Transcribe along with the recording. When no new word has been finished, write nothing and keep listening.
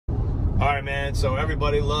All right, man, so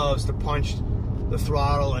everybody loves to punch the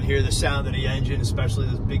throttle and hear the sound of the engine, especially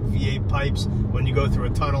those big V8 pipes when you go through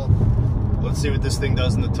a tunnel. Let's see what this thing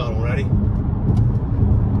does in the tunnel. Ready?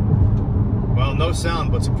 Well, no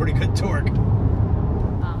sound, but some pretty good torque.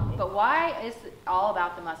 But why is it all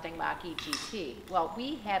about the Mustang Mach E GT? Well,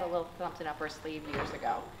 we had a little something up our sleeve years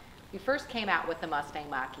ago. We first came out with the Mustang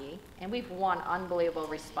Mach E, and we've won unbelievable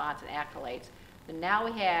response and accolades. But now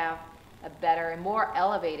we have a better and more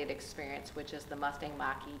elevated experience, which is the Mustang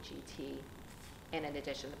Mach E GT, and in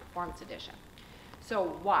addition, the Performance Edition.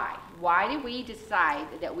 So why? Why did we decide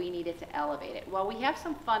that we needed to elevate it? Well, we have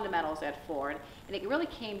some fundamentals at Ford, and it really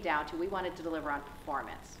came down to we wanted to deliver on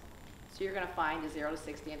performance. So you're going to find a 0 to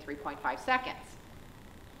 60 in 3.5 seconds.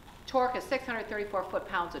 Torque is 634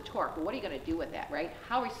 foot-pounds of torque. Well, what are you going to do with that, right?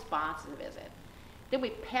 How responsive is it? Then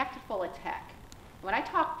we packed it full of tech. When I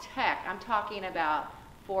talk tech, I'm talking about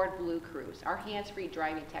Ford Blue Cruise, our hands-free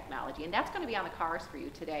driving technology, and that's going to be on the cars for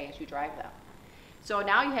you today as you drive them. So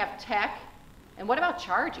now you have tech, and what about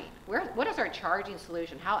charging? What is our charging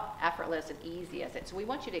solution? How effortless and easy is it? So we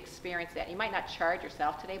want you to experience that. You might not charge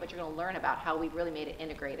yourself today, but you're going to learn about how we've really made it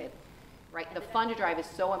integrated. Right? The fun to drive is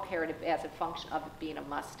so imperative as a function of it being a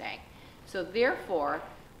Mustang. So therefore,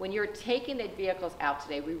 when you're taking the vehicles out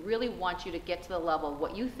today, we really want you to get to the level of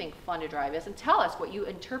what you think fun to drive is and tell us what you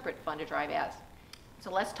interpret fun to drive as. So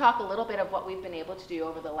let's talk a little bit of what we've been able to do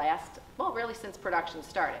over the last, well, really since production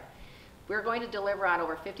started. We're going to deliver on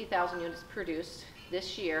over 50,000 units produced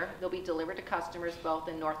this year. They'll be delivered to customers both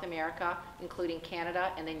in North America, including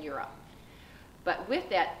Canada, and then Europe. But with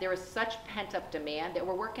that, there is such pent-up demand that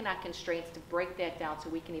we're working on constraints to break that down so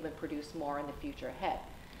we can even produce more in the future ahead.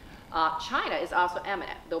 China is also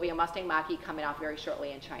imminent. There'll be a Mustang Mach E coming out very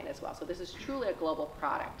shortly in China as well. So this is truly a global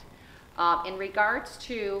product. In regards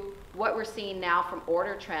to what we're seeing now from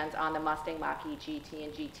order trends on the Mustang Mach E GT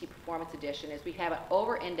and GT Performance Edition is we have an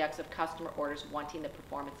over-index of customer orders wanting the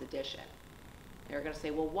Performance Edition. They're going to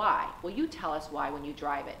say, well, why? Well, you tell us why when you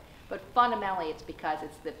drive it. But fundamentally, it's because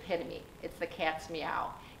it's the epitome. It's the cat's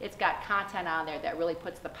meow. It's got content on there that really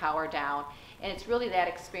puts the power down. And it's really that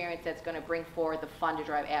experience that's going to bring forward the fun to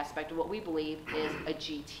drive aspect of what we believe is a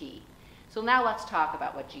GT. So now let's talk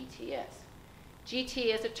about what GT is.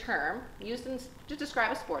 GT is a term used to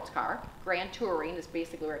describe a sports car. Grand Touring is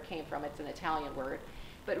basically where it came from. It's an Italian word.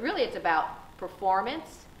 But really, it's about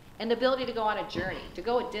performance and the ability to go on a journey, to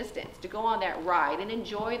go a distance, to go on that ride and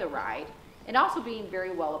enjoy the ride, and also being very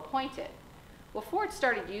well appointed. Well, Ford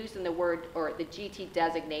started using the word, or the GT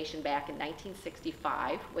designation back in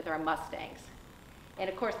 1965 with our Mustangs. And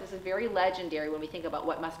of course, this is very legendary when we think about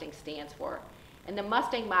what Mustang stands for. And the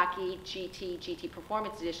Mustang Mach E GT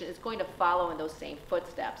Performance Edition is going to follow in those same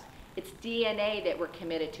footsteps. It's DNA that we're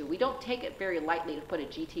committed to. We don't take it very lightly to put a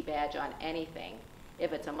GT badge on anything,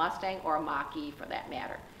 if it's a Mustang or a Mach E for that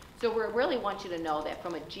matter. So we really want you to know that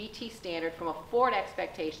from a GT standard, from a Ford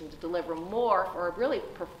expectation to deliver more for really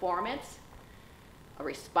performance, a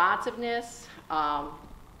responsiveness, fun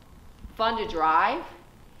to drive,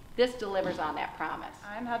 this delivers on that promise.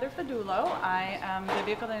 I'm Heather Fadulo. I am the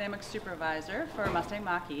Vehicle Dynamics Supervisor for Mustang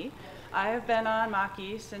Mach E. I have been on Mach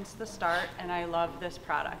E since the start, and I love this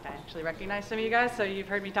product. I actually recognize some of you guys, so you've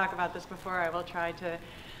heard me talk about this before. I will try to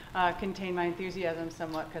contain my enthusiasm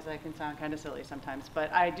somewhat because I can sound kind of silly sometimes.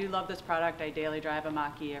 But I do love this product. I daily drive a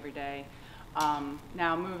Mach E every day.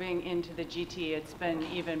 Now moving into the GT, it's been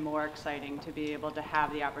even more exciting to be able to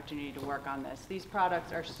have the opportunity to work on this. These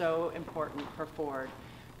products are so important for Ford.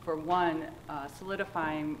 For one,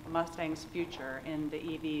 solidifying Mustang's future in the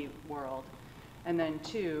EV world, and then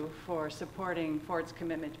two, for supporting Ford's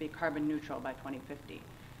commitment to be carbon neutral by 2050.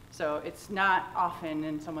 So it's not often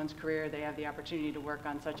in someone's career they have the opportunity to work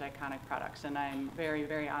on such iconic products, and I'm very,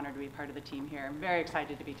 very honored to be part of the team here. I'm very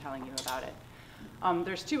excited to be telling you about it.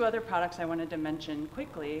 There's two other products I wanted to mention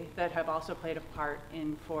quickly that have also played a part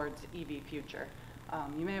in Ford's EV future.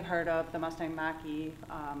 You may have heard of the Mustang Mach E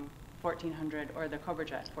 1400 or the Cobra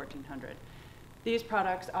Jet 1400. These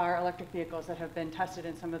products are electric vehicles that have been tested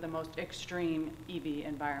in some of the most extreme EV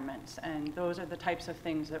environments, and those are the types of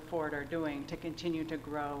things that Ford are doing to continue to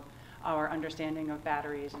grow our understanding of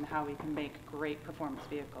batteries and how we can make great performance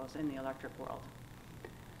vehicles in the electric world.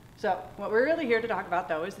 So what we're really here to talk about,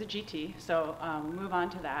 though, is the GT, so we'll move on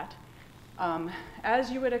to that. As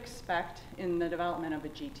you would expect in the development of a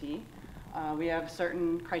GT, we have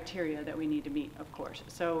certain criteria that we need to meet, of course.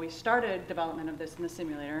 So we started development of this in the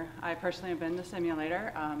simulator. I personally have been in the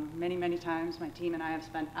simulator many, many times. My team and I have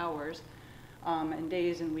spent hours and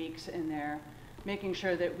days and weeks in there making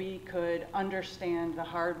sure that we could understand the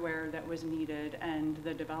hardware that was needed and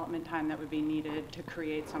the development time that would be needed to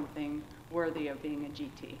create something worthy of being a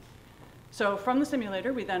GT. So from the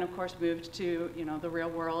simulator, we then of course moved to the real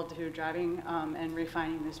world, to driving and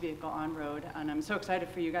refining this vehicle on road. And I'm so excited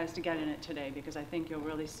for you guys to get in it today, because I think you'll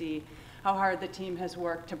really see how hard the team has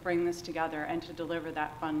worked to bring this together and to deliver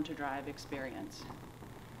that fun to drive experience.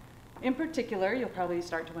 In particular, you'll probably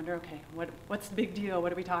start to wonder, okay, what's the big deal?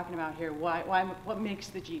 What are we talking about here? What makes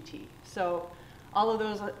the GT? So all of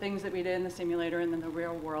those things that we did in the simulator and in the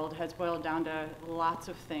real world has boiled down to lots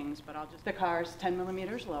of things, but the car is 10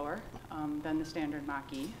 millimeters lower than the standard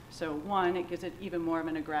Mach E. So one, it gives it even more of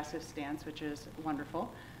an aggressive stance, which is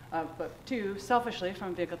wonderful. But two, selfishly, from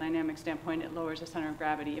a vehicle dynamics standpoint, it lowers the center of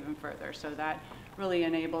gravity even further. So that really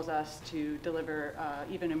enables us to deliver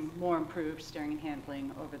even a more improved steering and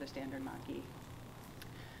handling over the standard Mach E.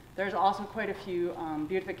 There's also quite a few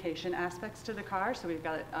beautification aspects to the car. So we've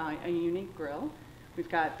got a unique grille. We've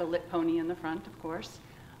got the lit pony in the front, of course.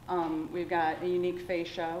 We've got a unique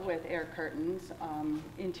fascia with air curtains.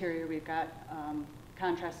 Interior, we've got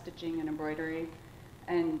contrast stitching and embroidery.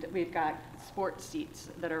 And we've got sport seats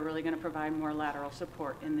that are really going to provide more lateral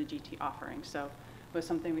support in the GT offering. So it was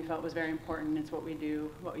something we felt was very important. It's what we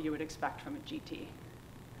do, what you would expect from a GT.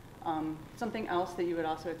 Something else that you would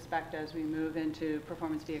also expect as we move into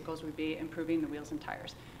performance vehicles would be improving the wheels and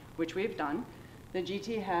tires, which we've done. The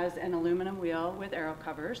GT has an aluminum wheel with aero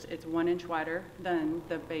covers. It's 1 inch wider than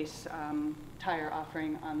the base tire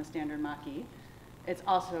offering on the standard Mach E. It's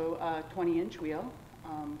also a 20-inch wheel.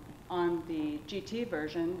 On the GT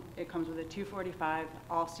version, it comes with a 245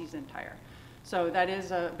 all-season tire. So that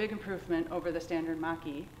is a big improvement over the standard Mach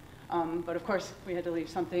E. But of course, we had to leave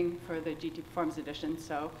something for the GT Performance Edition.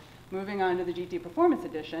 So moving on to the GT Performance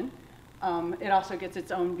Edition, it also gets its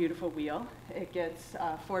own beautiful wheel. It gets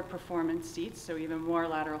Ford Performance seats, so even more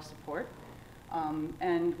lateral support.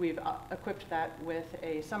 And we've equipped that with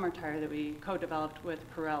a summer tire that we co-developed with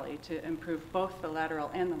Pirelli to improve both the lateral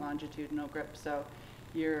and the longitudinal grip. So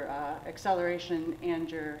your acceleration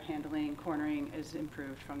and your handling, cornering is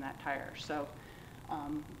improved from that tire. So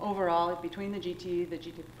overall, between the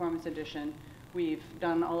GT Performance Edition, we've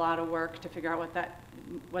done a lot of work to figure out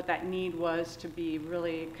what that need was to be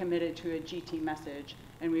really committed to a GT message,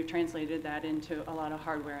 and we've translated that into a lot of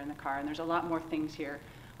hardware in the car. And there's a lot more things here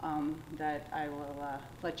that I will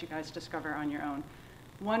let you guys discover on your own.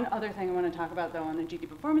 One other thing I want to talk about, though, on the GT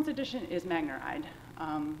Performance Edition is Magneride.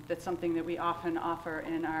 That's something that we often offer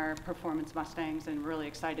in our performance Mustangs, and really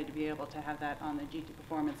excited to be able to have that on the GT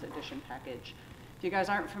Performance Edition package. If you guys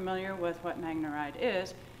aren't familiar with what Magneride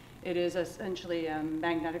is, it is essentially a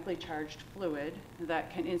magnetically charged fluid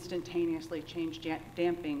that can instantaneously change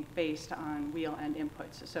damping based on wheel end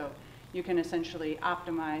inputs. So you can essentially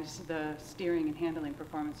optimize the steering and handling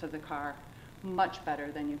performance of the car much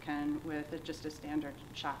better than you can with just a standard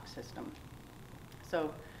shock system.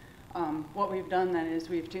 So what we've done then is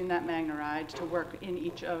we've tuned that Magneride to work in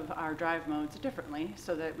each of our drive modes differently,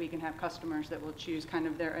 so that we can have customers that will choose kind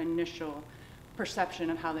of their initial perception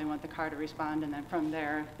of how they want the car to respond, and then from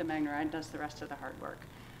there, the Magneride does the rest of the hard work.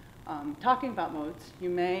 Talking about modes, you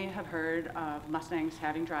may have heard of Mustangs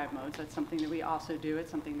having drive modes. That's something that we also do. It's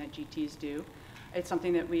something that GTs do. It's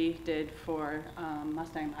something that we did for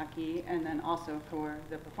Mustang Mach E, and then also for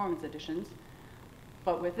the performance editions.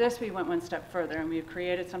 But with this, we went one step further, and we've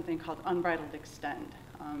created something called Unbridled Extend.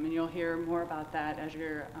 And you'll hear more about that as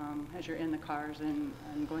you're in the cars and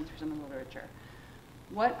going through some of the literature.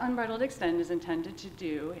 What Unbridled Extend is intended to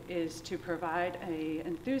do is to provide an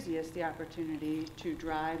enthusiast the opportunity to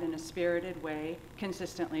drive in a spirited way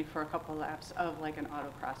consistently for a couple laps of like an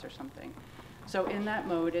autocross or something. So in that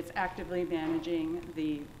mode, it's actively managing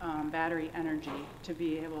the battery energy to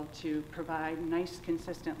be able to provide nice,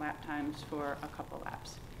 consistent lap times for a couple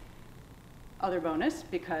laps. Other bonus,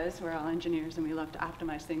 because we're all engineers and we love to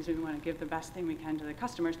optimize things, we want to give the best thing we can to the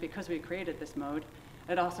customers. Because we created this mode,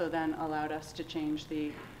 it also then allowed us to change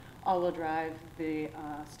the all-wheel drive, the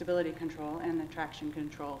stability control, and the traction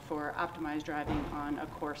control for optimized driving on a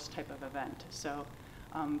course type of event. So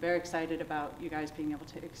I'm very excited about you guys being able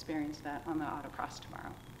to experience that on the autocross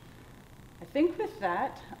tomorrow. I think with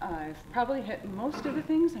that, I've probably hit most of the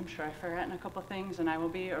things. I'm sure I've forgotten a couple things, and I will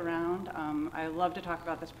be around. I love to talk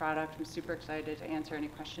about this product. I'm super excited to answer any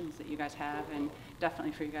questions that you guys have, and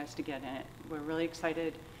definitely for you guys to get in it. We're really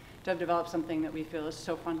excited to have developed something that we feel is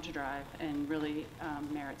so fun to drive and really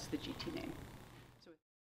merits the GT name.